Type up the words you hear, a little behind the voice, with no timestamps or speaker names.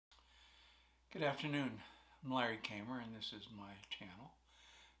Good afternoon. I'm Larry Kamer, and this is my channel,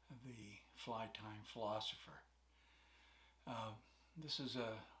 The Fly Time Philosopher. Uh, this is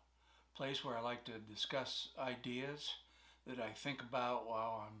a place where I like to discuss ideas that I think about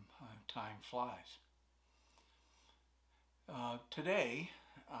while time flies. Today,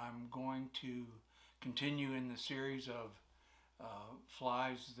 I'm going to continue in the series of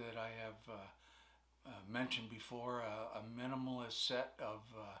flies that I have mentioned before, a minimalist set of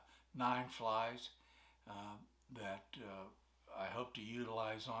 9 flies uh, that I hope to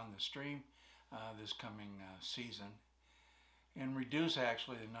utilize on the stream this coming season, and reduce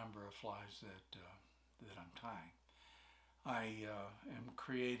actually the number of flies that I'm tying. I am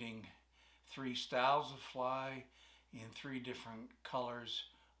creating 3 styles of fly in 3 different colors,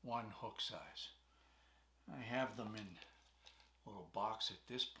 1 hook size. I have them in a little box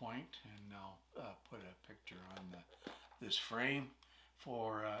at this point, and I'll put a picture on this frame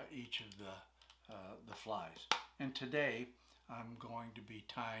for each of the flies. And today I'm going to be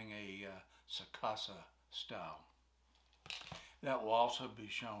tying a Sakasa style. That will also be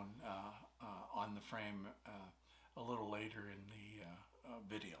shown on the frame a little later in the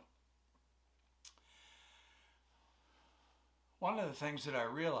video. One of the things that I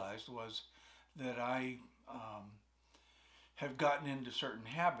realized was that I have gotten into certain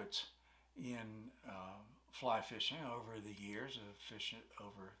habits in fly fishing over the years. I've fished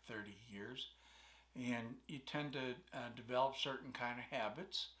over 30 years, and you tend to develop certain kind of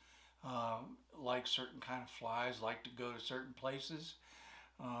habits, like certain kind of flies, like to go to certain places,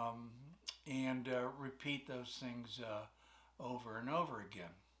 and repeat those things over and over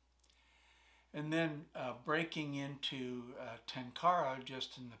again. And then breaking into Tenkara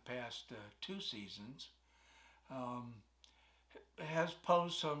just in the past 2 seasons has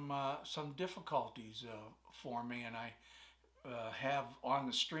posed some difficulties for me, and I have on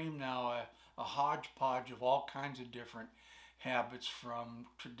the stream now a hodgepodge of all kinds of different habits, from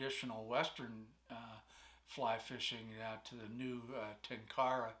traditional Western fly fishing to the new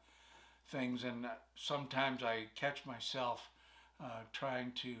Tenkara things, and sometimes I catch myself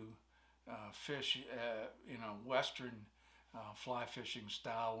trying to fish in a Western fly fishing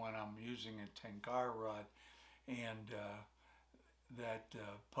style when I'm using a Tenkara rod, and that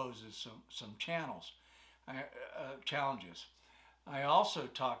poses some challenges. I also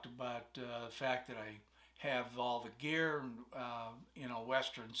talked about the fact that I have all the gear in a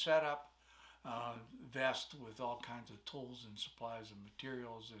Western setup, vest with all kinds of tools and supplies and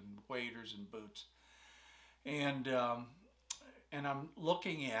materials and waders and boots, and I'm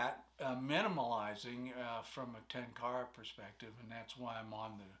looking at minimalizing from a Tenkara perspective, and that's why I'm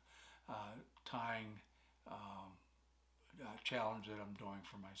on the tying challenge that I'm doing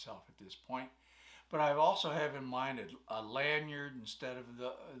for myself at this point. But I also have in mind a lanyard instead of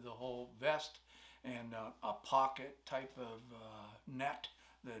the whole vest, and a pocket type of net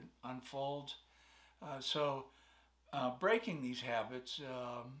that unfolds. So breaking these habits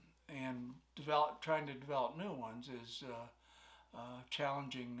and trying to develop new ones is a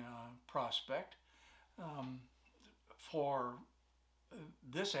challenging prospect for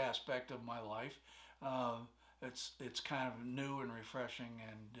this aspect of my life. It's kind of new and refreshing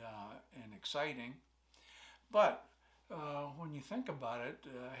and exciting, but when you think about it,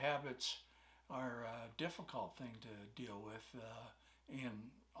 habits are a difficult thing to deal with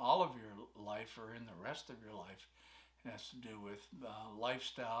in all of your life, or in the rest of your life. It has to do with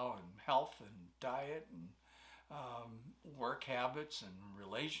lifestyle and health and diet and work habits and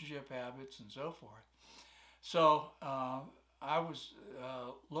relationship habits and so forth. So I was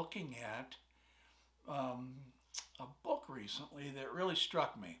looking at a book recently that really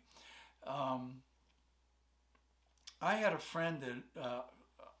struck me. I had a friend that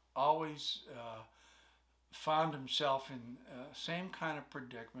always found himself in same kind of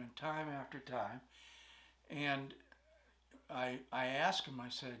predicament time after time, and I asked him, I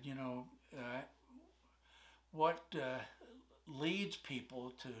said, what leads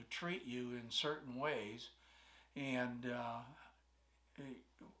people to treat you in certain ways? And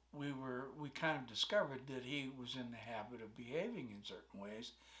we kind of discovered that he was in the habit of behaving in certain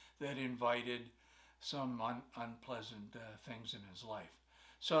ways that invited some unpleasant things in his life.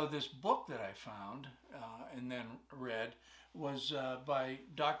 So this book that I found and then read was by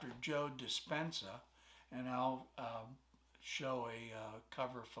Dr. Joe Dispenza, and I'll show a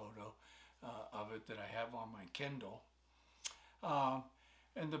cover photo of it that I have on my Kindle.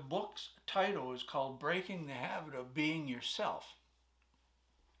 And the book's title is called Breaking the Habit of Being Yourself.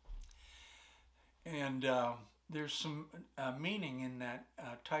 And there's some meaning in that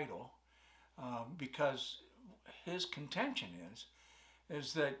title, because his contention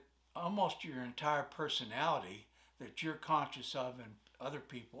is that almost your entire personality that you're conscious of and other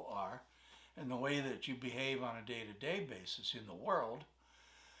people are, and the way that you behave on a day-to-day basis in the world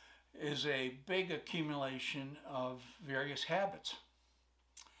is a big accumulation of various habits.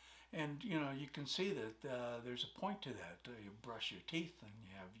 And you can see that there's a point to that. You brush your teeth and you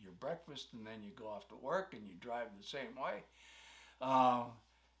have your breakfast, and then you go off to work and you drive the same way. Uh,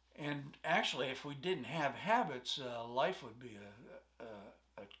 and actually, if we didn't have habits, life would be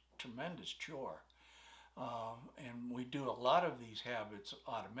a tremendous chore. And we do a lot of these habits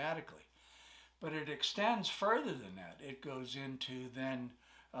automatically. But it extends further than that. It goes into then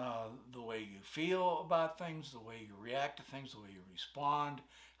the way you feel about things, the way you react to things, the way you respond,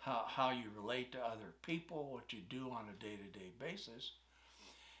 how you relate to other people, what you do on a day-to-day basis.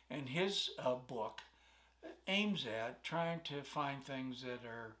 And his book aims at trying to find things that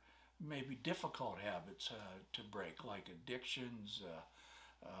are maybe difficult habits to break, like addictions,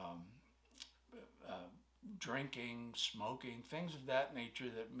 um, uh, drinking, smoking, things of that nature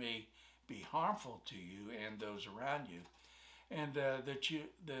that may be harmful to you and those around you, and that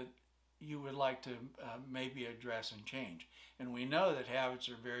you would like to maybe address and change. And we know that habits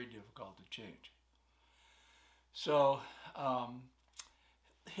are very difficult to change. So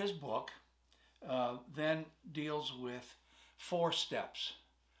his book then deals with 4 steps,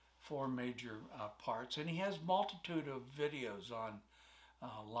 4 major parts, and he has multitude of videos on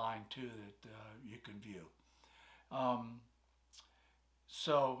line too that you can view. Um,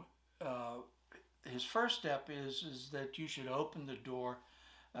 so his first step is that you should open the door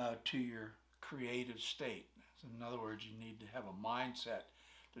to your creative state. In other words, you need to have a mindset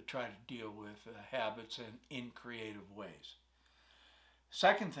to try to deal with habits in creative ways.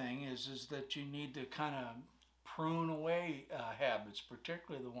 Second thing is that you need to kind of prune away habits,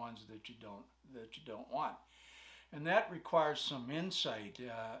 particularly the ones that you don't want, and that requires some insight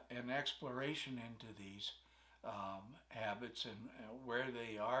and exploration into these habits and where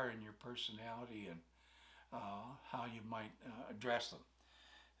they are in your personality and how you might address them.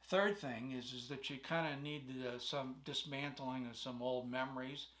 Third thing is that you kind of need some dismantling of some old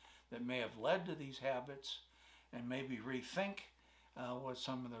memories that may have led to these habits, and maybe rethink what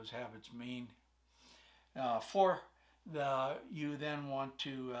some of those habits mean. Four, you then want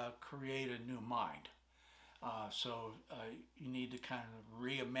to create a new mind. So you need to kind of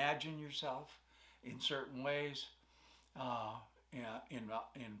reimagine yourself in certain ways,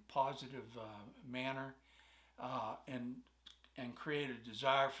 in positive manner, and create a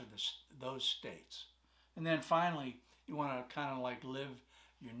desire for those states. And then finally, you want to kind of like live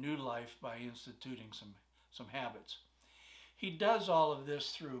your new life by instituting some habits. He does all of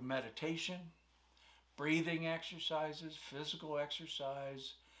this through meditation, breathing exercises, physical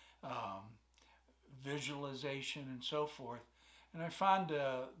exercise, visualization, and so forth. And I found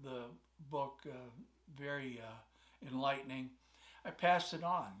the book very enlightening. I passed it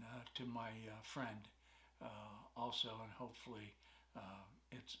on to my friend also, and hopefully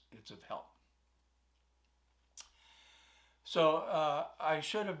it's of help. So I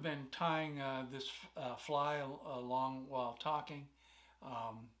should have been tying this fly along while talking.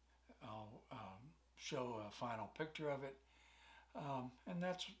 I'll show a final picture of it. And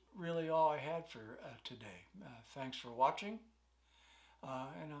that's really all I had for today. Thanks for watching,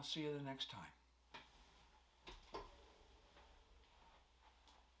 and I'll see you the next time.